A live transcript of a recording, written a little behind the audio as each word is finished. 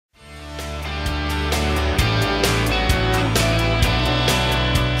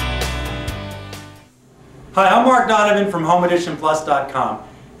Hi, I'm Mark Donovan from HomeAdditionPlus.com,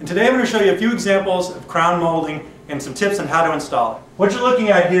 and today I'm going to show you a few examples of crown molding and some tips on how to install it. What you're looking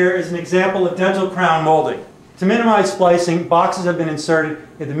at here is an example of dental crown molding. To minimize splicing, boxes have been inserted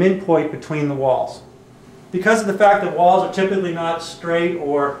at the midpoint between the walls. Because of the fact that walls are typically not straight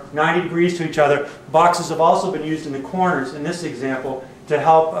or 90 degrees to each other, boxes have also been used in the corners in this example to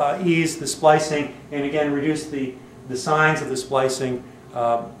help ease the splicing and again reduce the signs of the splicing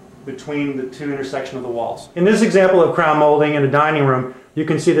between the two intersections of the walls. In this example of crown molding in a dining room, you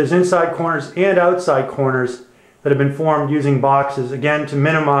can see there's inside corners and outside corners that have been formed using boxes, again to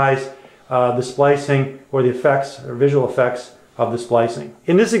minimize the splicing or the effects or visual effects of the splicing.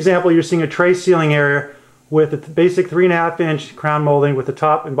 In this example, you're seeing a tray ceiling area with a basic 3.5-inch crown molding with the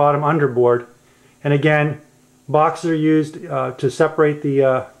top and bottom underboard. And again, boxes are used to separate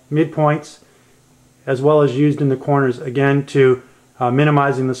the midpoints as well as used in the corners, again to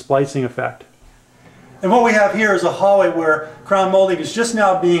minimizing the splicing effect. And what we have here is a hallway where crown molding is just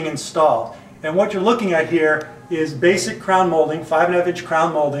now being installed. And what you're looking at here is basic crown molding, 5.5-inch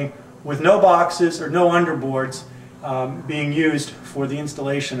crown molding with no boxes or no underboards being used for the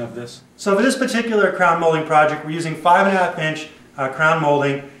installation of this. So for this particular crown molding project, we're using 5.5-inch crown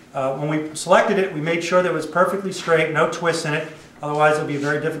molding. When we selected it, we made sure that it was perfectly straight, no twists in it, otherwise it would be a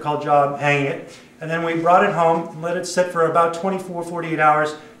very difficult job hanging it. And then we brought it home and let it sit for about 24-48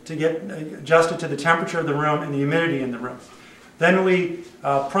 hours to get adjusted to the temperature of the room and the humidity in the room. Then we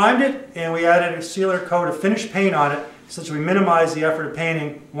primed it and we added a sealer coat of finished paint on it so that we minimize the effort of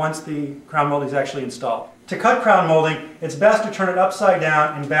painting once the crown molding is actually installed. To cut crown molding, it's best to turn it upside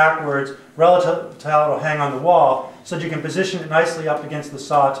down and backwards relative to how it will hang on the wall so that you can position it nicely up against the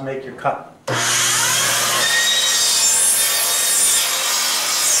saw to make your cut.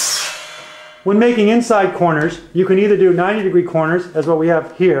 When making inside corners, you can either do 90-degree corners, as what we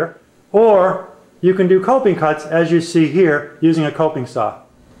have here, or you can do coping cuts, as you see here, using a coping saw.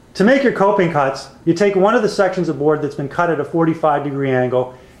 To make your coping cuts, you take one of the sections of board that's been cut at a 45-degree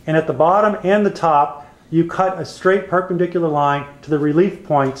angle, and at the bottom and the top, you cut a straight perpendicular line to the relief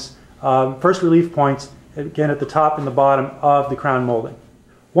points, first relief points, again at the top and the bottom of the crown molding.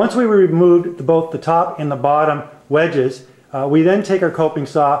 Once we removed both the top and the bottom wedges, we then take our coping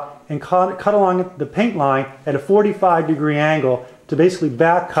saw and cut along the paint line at a 45-degree angle to basically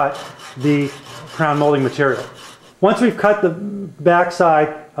back cut the crown molding material. Once we've cut the back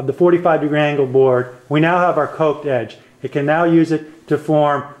side of the 45-degree angle board, we now have our coped edge. It can now use it to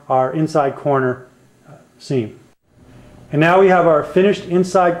form our inside corner seam. And now we have our finished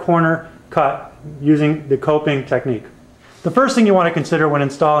inside corner cut using the coping technique. The first thing you want to consider when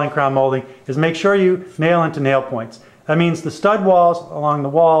installing crown molding is make sure you nail into nail points. That means the stud walls along the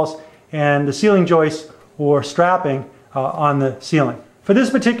walls and the ceiling joists or strapping on the ceiling. For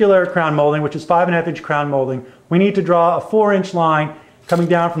this particular crown molding, which is 5.5-inch crown molding, we need to draw a 4-inch line coming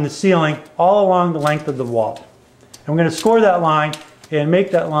down from the ceiling all along the length of the wall. And we're going to score that line and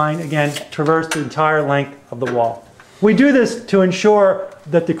make that line, again, traverse the entire length of the wall. We do this to ensure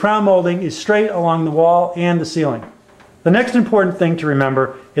that the crown molding is straight along the wall and the ceiling. The next important thing to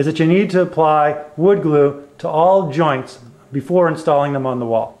remember is that you need to apply wood glue to all joints before installing them on the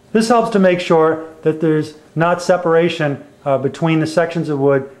wall. This helps to make sure that there's not separation between the sections of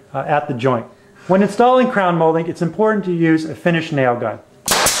wood at the joint. When installing crown molding, it's important to use a finished nail gun.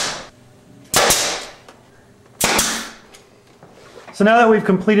 So now that we've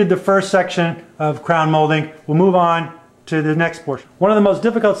completed the first section of crown molding, we'll move on to the next portion. One of the most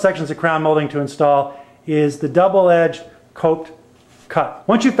difficult sections of crown molding to install is the double-edged coped cut.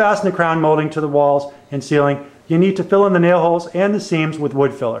 Once you fasten the crown molding to the walls and ceiling, you need to fill in the nail holes and the seams with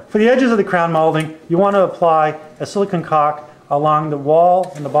wood filler. For the edges of the crown molding, you want to apply a silicone caulk along the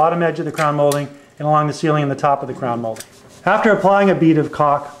wall and the bottom edge of the crown molding and along the ceiling and the top of the crown molding. After applying a bead of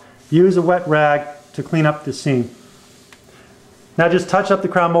caulk, use a wet rag to clean up the seam. Now just touch up the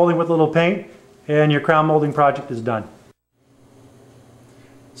crown molding with a little paint and your crown molding project is done.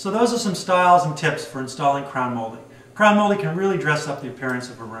 So those are some styles and tips for installing crown molding. Crown molding can really dress up the appearance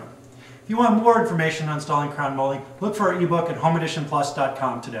of a room. If you want more information on installing crown molding, look for our ebook at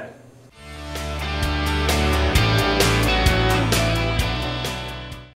HomeAdditionPlus.com today.